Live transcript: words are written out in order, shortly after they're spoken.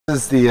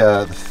This is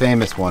the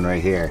famous one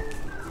right here.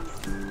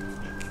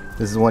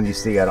 This is one you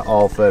see out of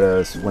all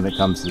photos when it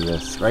comes to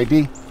this, right,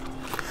 D?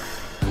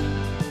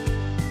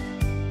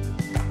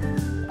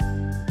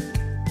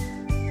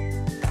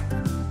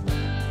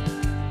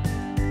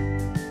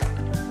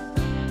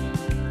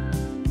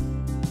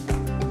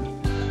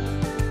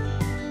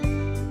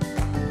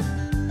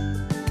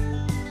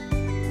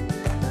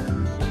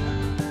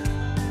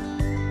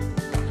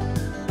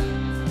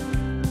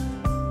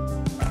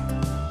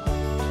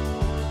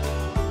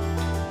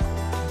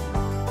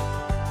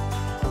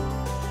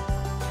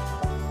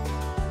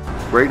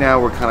 Right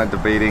now we're kind of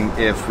debating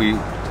if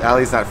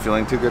Allie's not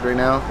feeling too good right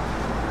now.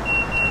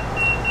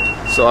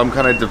 So I'm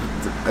kind of,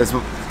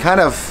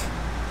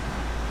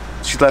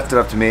 she left it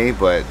up to me,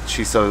 but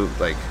she's so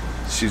like,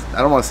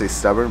 I don't want to say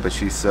stubborn, but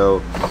she's so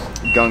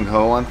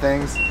gung-ho on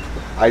things.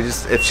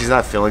 If she's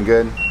not feeling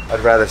good, I'd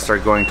rather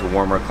start going to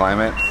warmer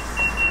climate.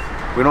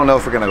 We don't know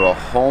if we're gonna go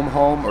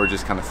home or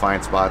just kind of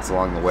find spots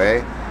along the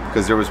way.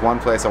 Because there was one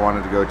place I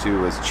wanted to go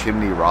to was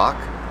Chimney Rock,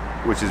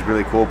 which is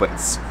really cool, but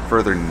it's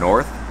further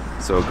north.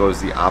 So it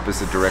goes the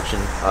opposite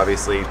direction,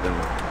 obviously, than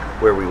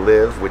where we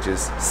live, which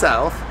is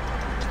south.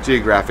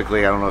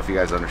 Geographically, I don't know if you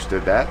guys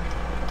understood that.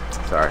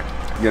 Sorry.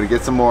 You're gonna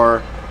get some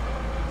more,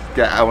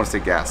 I want to say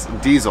gas,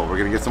 diesel. We're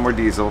gonna get some more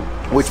diesel,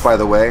 which, by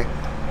the way,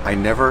 I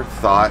never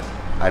thought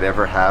I'd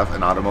ever have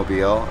an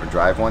automobile or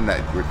drive one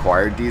that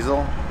required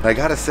diesel. And I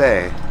gotta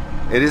say,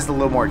 it is a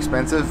little more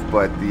expensive,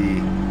 but the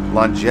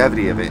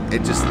longevity of it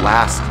just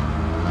lasts,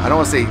 I don't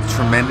want to say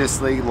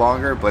tremendously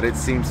longer, but it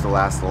seems to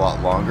last a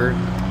lot longer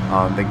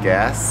than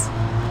gas.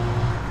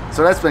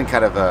 So that's been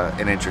kind of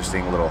an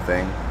interesting little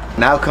thing.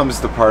 Now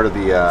comes the part of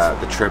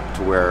the trip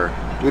to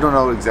where we don't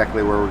know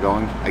exactly where we're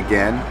going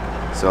again.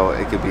 So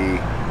it could be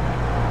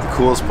the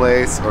coolest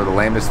place or the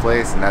lamest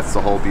place, and that's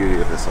the whole beauty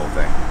of this whole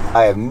thing.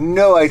 I have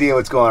no idea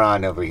what's going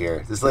on over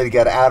here. This lady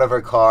got out of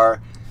her car,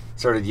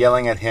 started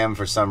yelling at him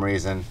for some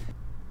reason.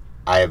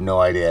 I have no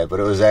idea, but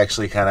it was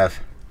actually kind of,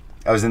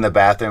 I was in the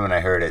bathroom and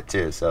I heard it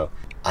too, so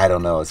I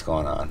don't know what's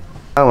going on.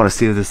 I want to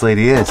see who this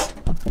lady is.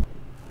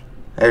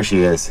 There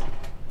she is.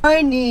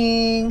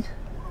 Morning.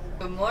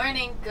 Good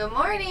morning. Good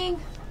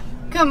morning.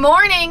 Good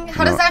morning.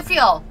 How does that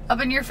feel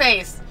up in your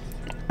face?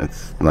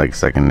 It's like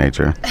second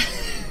nature.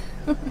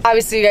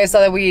 Obviously, you guys saw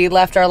that we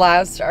left our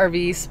last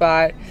RV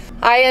spot.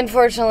 I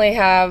unfortunately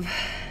have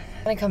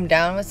come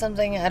down with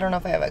something. I don't know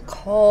if I have a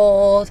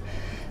cold,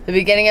 the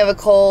beginning of a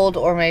cold,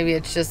 or maybe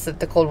it's just that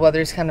the cold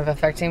weather is kind of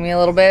affecting me a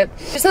little bit.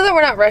 Just so that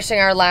we're not rushing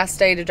our last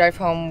day to drive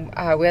home,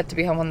 we have to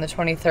be home on the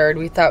 23rd.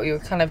 We thought we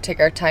would kind of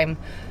take our time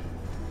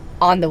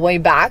on the way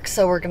back,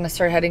 so we're gonna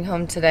start heading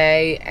home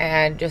today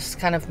and just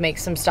kind of make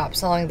some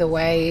stops along the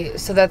way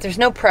so that there's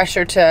no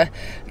pressure to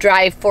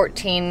drive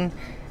 14,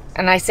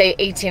 and I say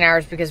 18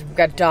 hours because we've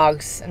got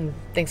dogs and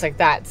things like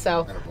that.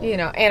 So, you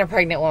know, and a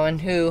pregnant woman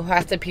who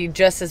has to pee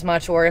just as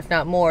much or if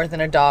not more than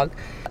a dog.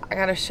 I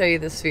gotta show you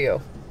this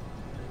view.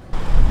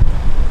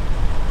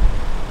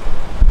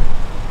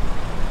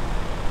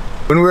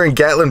 When we were in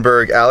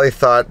Gatlinburg, Allie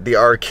thought the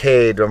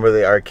arcade, remember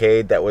the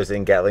arcade that was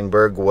in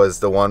Gatlinburg, was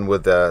the one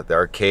with the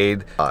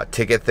arcade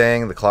ticket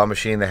thing, the claw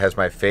machine that has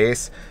my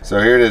face. So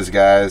here it is,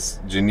 guys,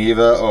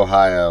 Geneva,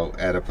 Ohio,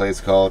 at a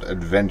place called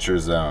Adventure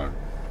Zone.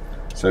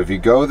 So if you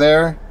go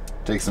there,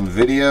 take some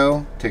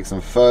video, take some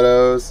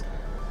photos,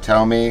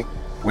 tell me,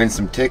 win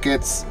some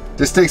tickets.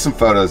 Just take some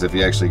photos if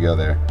you actually go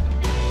there.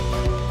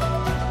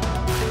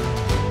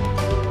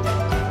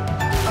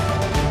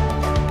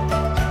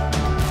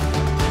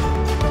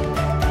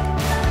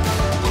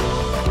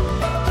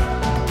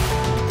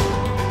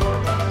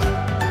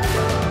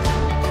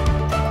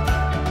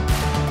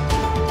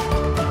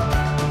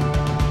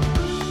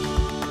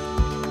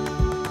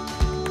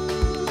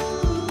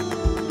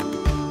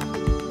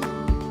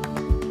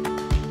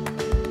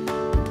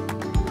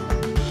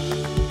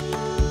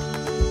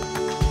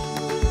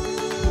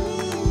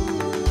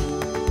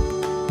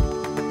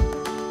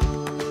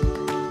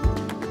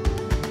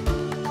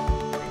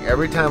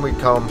 Every time we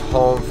come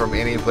home from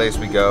any place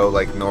we go,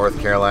 like North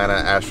Carolina,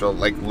 Asheville,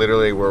 like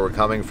literally where we're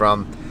coming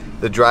from,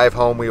 the drive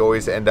home we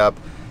always end up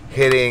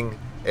hitting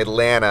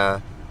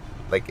Atlanta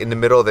like in the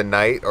middle of the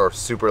night or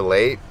super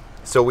late.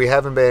 So we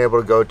haven't been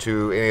able to go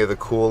to any of the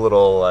cool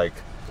little like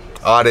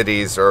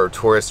oddities or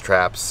tourist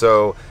traps.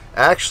 So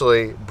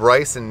actually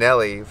Bryce and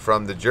Nellie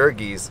from the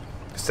Jergies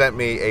sent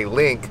me a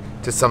link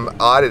to some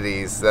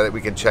oddities that we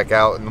can check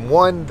out, and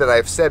one that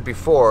I've said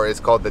before is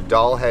called the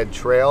Dollhead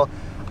Trail.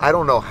 I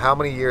don't know how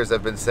many years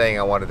I've been saying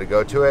I wanted to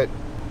go to it,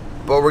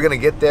 but we're gonna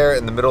get there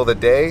in the middle of the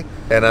day,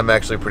 and I'm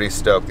actually pretty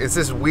stoked. It's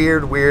this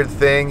weird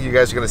thing you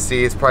guys are gonna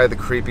see. It's probably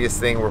the creepiest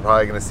thing we're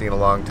probably gonna see in a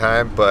long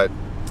time, but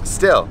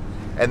still.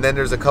 And then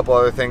there's a couple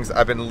other things.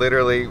 I've been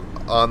literally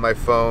on my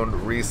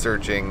phone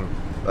researching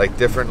like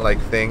different like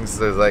things.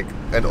 There's like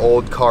an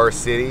old car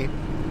city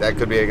that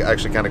could be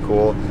actually kind of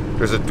cool.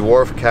 There's a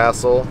dwarf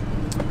castle.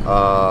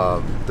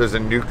 There's a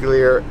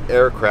nuclear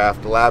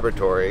aircraft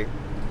laboratory.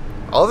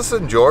 All this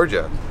in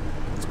Georgia.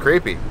 It's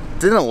creepy.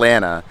 It's in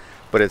Atlanta,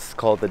 but it's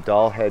called the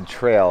Dollhead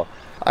Trail.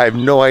 I have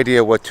no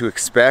idea what to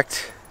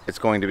expect. it's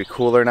going to be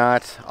cool or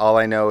not. All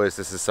I know is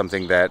this is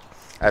something that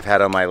I've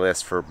had on my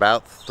list for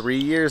about 3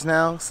 years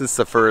now, since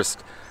the first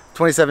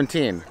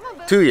 2017.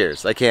 2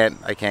 years. I can't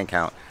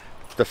count.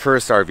 The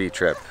first RV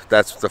trip.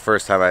 That's the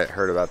first time I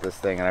heard about this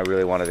thing, and I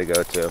really wanted to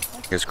go to.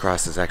 Fingers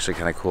crossed, is actually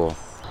kind of cool.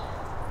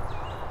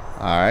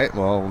 All right.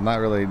 Well, not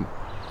really.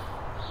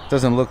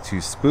 Doesn't look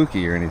too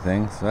spooky or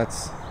anything, so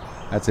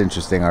that's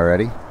interesting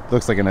already.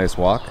 Looks like a nice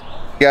walk.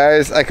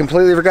 Guys, I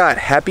completely forgot.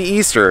 Happy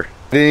Easter.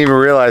 I didn't even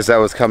realize that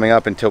was coming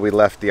up until we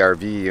left the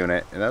RV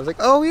unit, and I was like,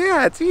 oh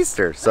yeah, it's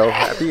Easter. So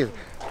happy,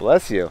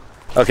 bless you.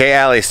 Okay,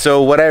 Allie,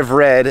 so what I've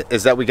read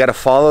is that we got to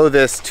follow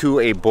this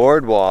to a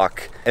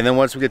boardwalk, and then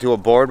once we get to a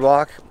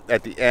boardwalk,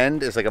 at the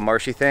end is like a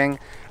marshy thing,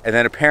 and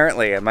then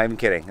apparently, I'm not even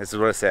kidding, this is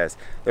what it says,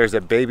 there's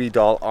a baby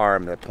doll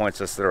arm that points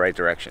us to the right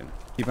direction.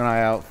 Keep an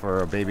eye out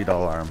for a baby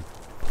doll arm.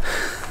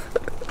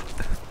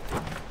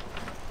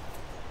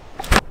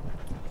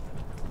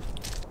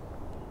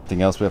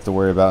 Anything else we have to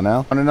worry about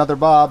now? On another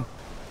bob.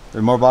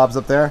 There more bobs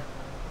up there?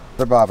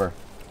 Another bobber.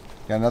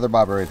 Got another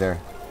bobber right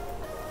there.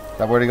 Is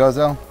that where he goes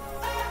though?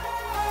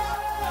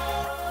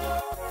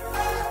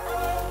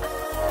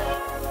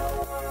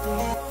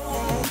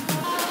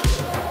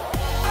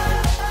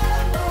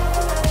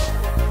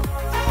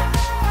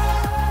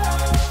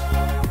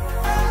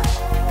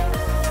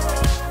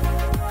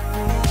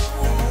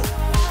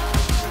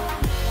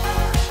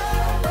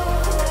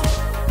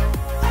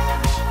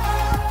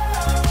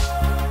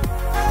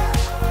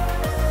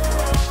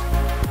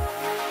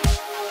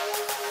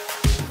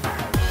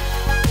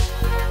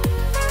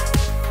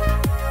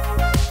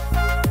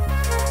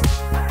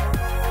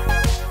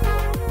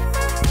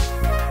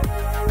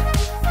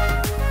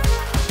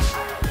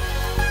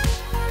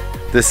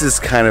 This is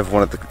kind of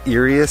one of the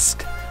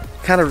eeriest,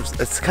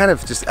 it's kind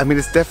of just, I mean,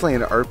 it's definitely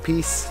an art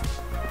piece.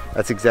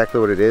 That's exactly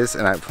what it is.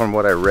 And from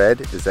what I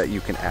read is that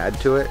you can add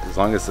to it as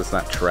long as it's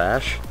not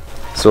trash.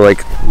 So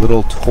like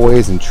little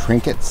toys and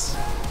trinkets,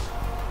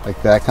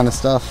 like that kind of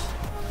stuff.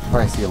 You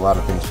probably see a lot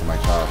of things from my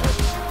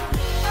childhood.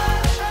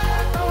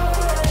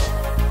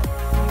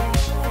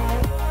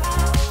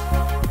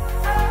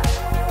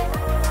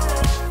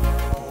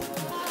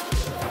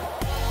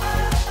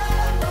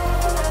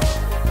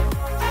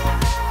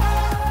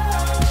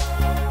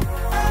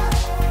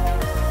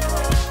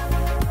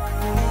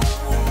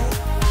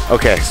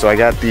 Okay, so I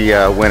got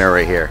the winner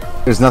right here.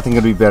 There's nothing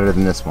gonna be better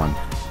than this one.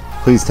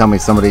 Please tell me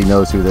somebody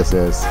knows who this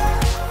is.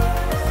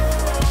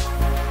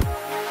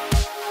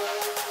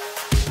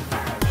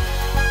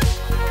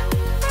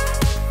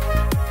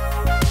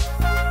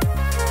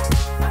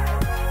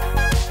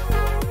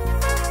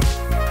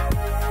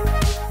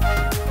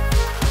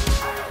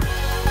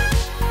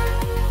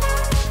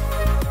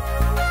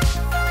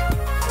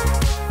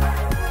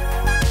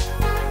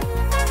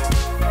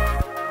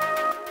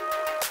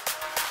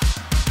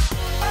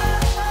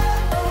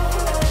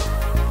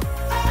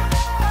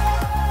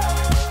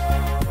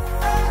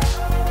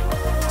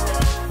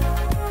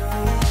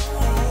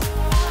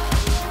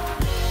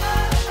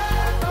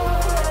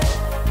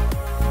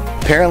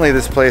 Apparently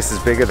this place is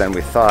bigger than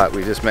we thought.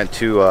 We just met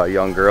two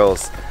young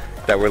girls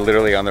that were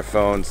literally on their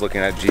phones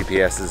looking at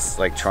GPSs,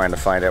 like trying to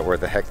find out where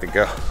the heck to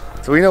go.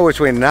 So we know which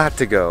way not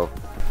to go.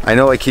 I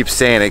know I keep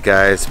saying it,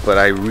 guys, but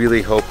I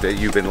really hope that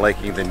you've been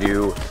liking the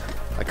new,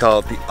 I call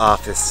it the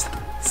office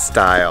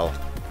style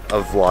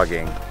of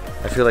vlogging.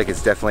 I feel like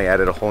it's definitely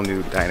added a whole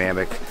new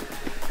dynamic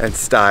and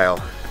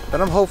style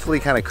that I'm hopefully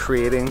kind of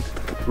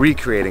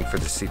recreating for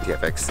the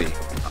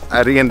CTFXC.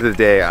 At the end of the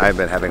day, I've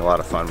been having a lot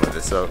of fun with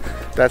it, so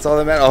that's all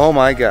that matters. Oh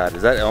my God,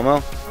 is that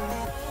Elmo?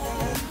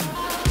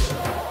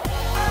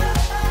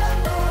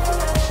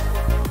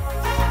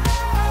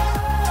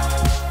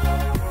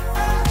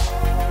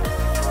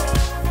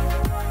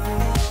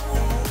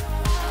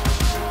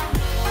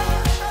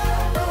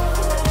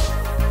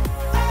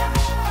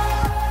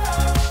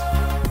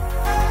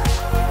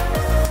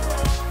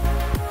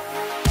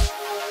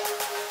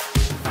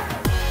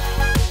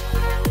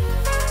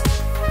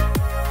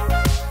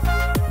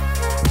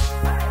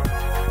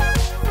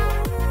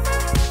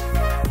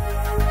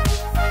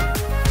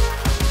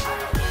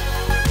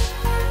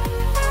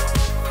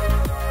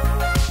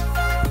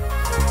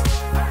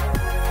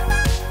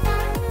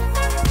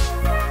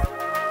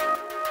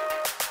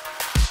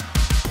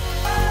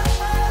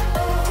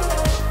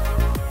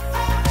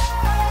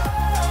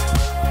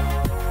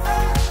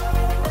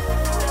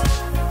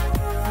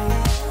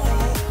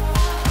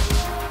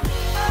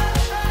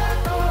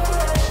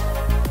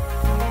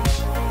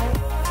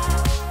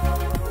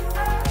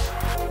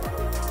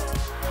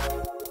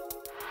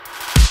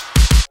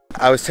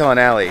 I was telling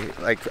Allie,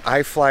 like,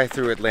 I fly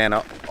through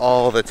Atlanta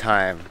all the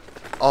time.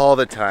 All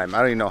the time. I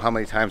don't even know how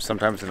many times,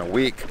 sometimes in a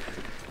week.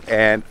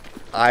 And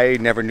I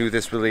never knew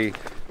this really,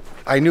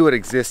 I knew it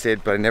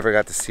existed, but I never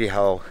got to see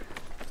how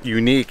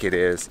unique it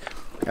is.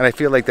 And I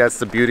feel like that's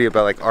the beauty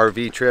about like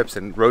RV trips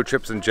and road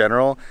trips in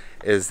general,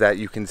 is that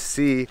you can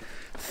see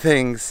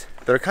things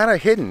that are kind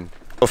of hidden.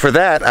 Well, for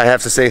that, I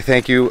have to say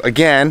thank you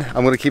again.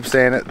 I'm going to keep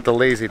saying it, the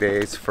Lazy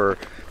Days, for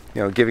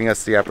giving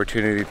us the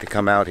opportunity to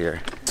come out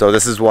here. So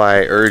this is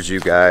why I urge you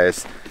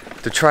guys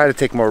to try to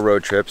take more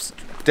road trips.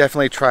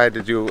 Definitely try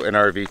to do an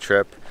RV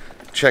trip.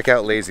 Check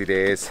out Lazy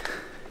Days.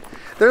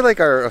 They're like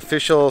our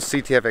official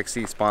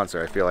CTFXC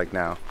sponsor, I feel like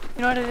now.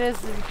 You know what it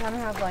is you kind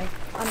of have like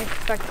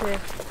unexpected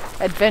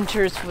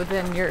adventures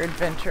within your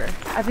adventure.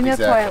 I think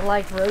that's why I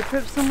like road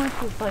trips so much.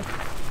 It's like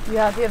you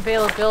have the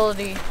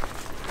availability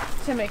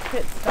to make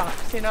pit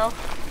stops, you know,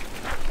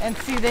 and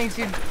see things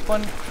you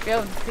wouldn't be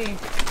able to see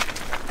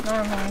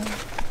normally.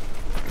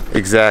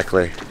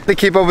 Exactly. To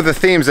keep up with the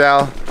themes,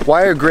 Al,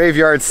 why are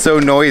graveyards so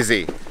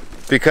noisy?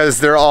 Because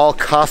they're all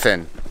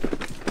coughing.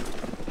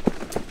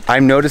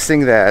 I'm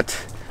noticing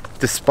that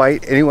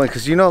despite anyone,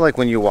 because you know, like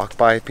when you walk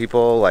by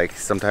people, like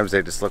sometimes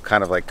they just look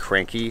kind of like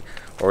cranky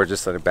or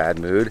just in a bad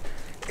mood.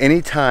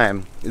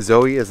 Anytime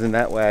Zoe is in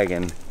that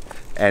wagon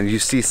and you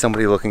see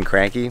somebody looking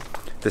cranky,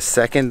 the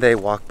second they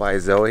walk by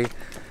Zoe,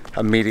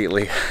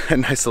 immediately a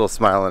nice little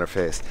smile on her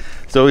face.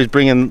 Zoe's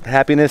bringing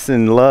happiness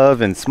and love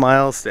and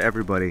smiles to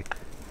everybody.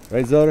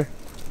 Right, Zoe?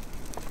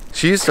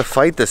 She used to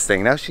fight this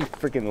thing. Now she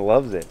freaking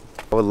loves it.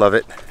 I would love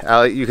it.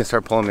 Allie, you can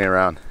start pulling me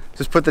around.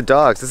 Just put the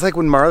dogs. It's like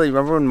when Marley,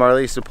 remember when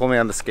Marley used to pull me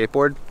on the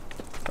skateboard?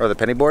 Or the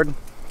penny board?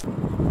 The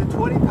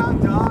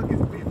 20-pound dog is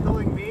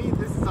pulling me.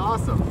 This is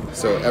awesome.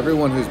 So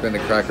everyone who's been to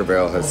Cracker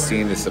Barrel has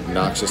seen this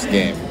obnoxious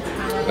game.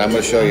 And I'm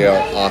going to show you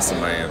how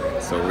awesome I am.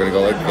 So we're going to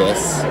go like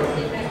this.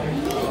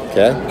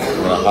 Okay? I'm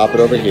going to hop it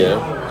over here.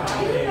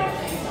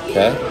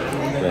 Okay?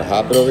 I'm going to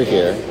hop it over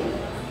here.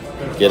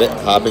 Get it?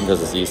 Hopping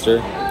because it's Easter.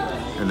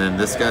 And then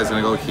this guy's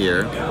going to go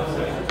here.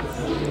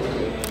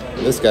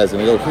 This guy's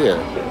going to go here.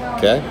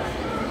 Okay?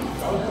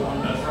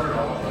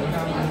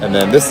 And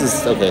then this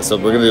is, okay, so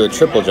we're going to do a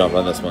triple jump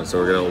on this one. So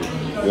we're going to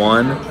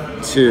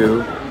 1,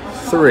 2,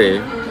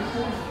 3.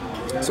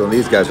 So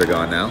these guys are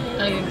gone now.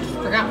 Oh, you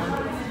forgot one.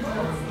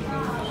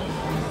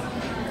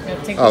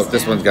 Oh,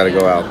 this one's got to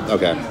go out.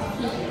 Okay.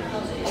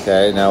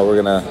 Okay, now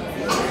we're going to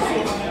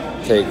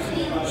take,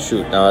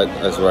 shoot, now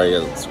that's where I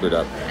get screwed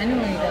up. I know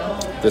where you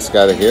go. This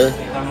guy to here?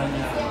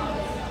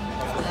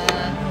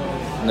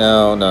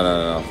 No.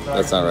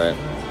 That's not right. I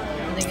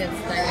think it's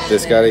right.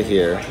 This guy to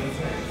here.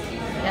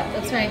 Yep,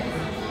 that's right.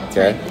 That's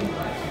okay.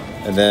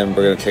 Right. And then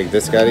we're going to take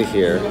this guy to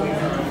here.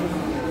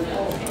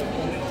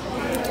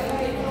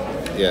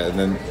 Yeah, and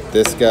then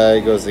this guy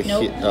goes to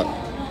here. Oh.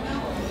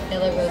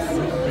 Yellow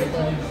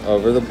goes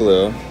over the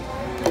blue.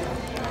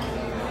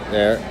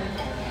 There.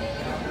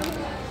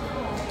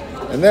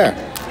 And there.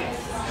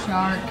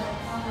 Shark.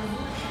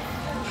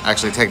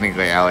 Actually,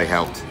 technically, Allie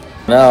helped.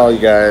 Now you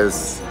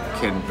guys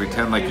can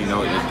pretend like you know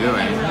what you're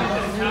doing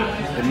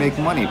and make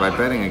money by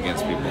betting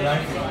against people.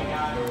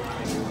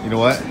 You know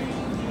what?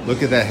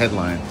 Look at that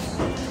headline.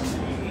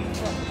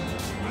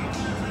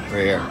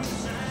 Right here.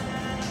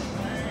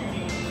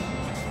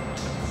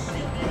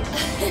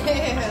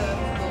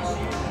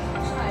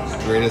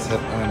 Greatest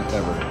headline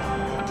ever.